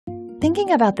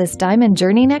Thinking about this diamond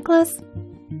journey necklace?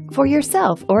 For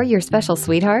yourself or your special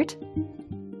sweetheart?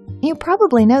 You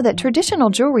probably know that traditional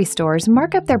jewelry stores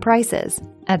mark up their prices.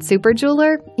 At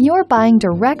SuperJeweler, you're buying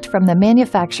direct from the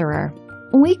manufacturer.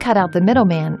 We cut out the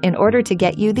middleman in order to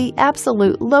get you the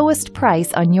absolute lowest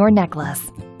price on your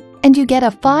necklace. And you get a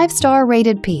 5-star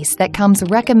rated piece that comes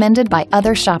recommended by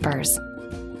other shoppers.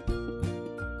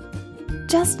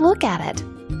 Just look at it.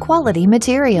 Quality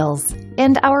materials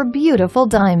and our beautiful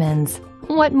diamonds.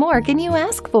 What more can you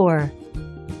ask for?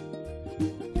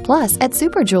 Plus, at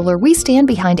SuperJeweler, we stand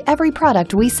behind every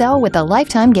product we sell with a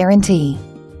lifetime guarantee.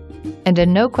 And a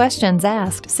no questions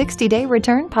asked 60-day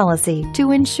return policy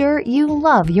to ensure you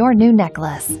love your new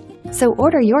necklace. So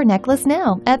order your necklace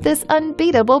now at this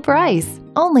unbeatable price,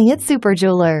 only at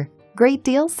SuperJeweler. Great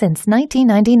deal since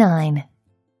 1999.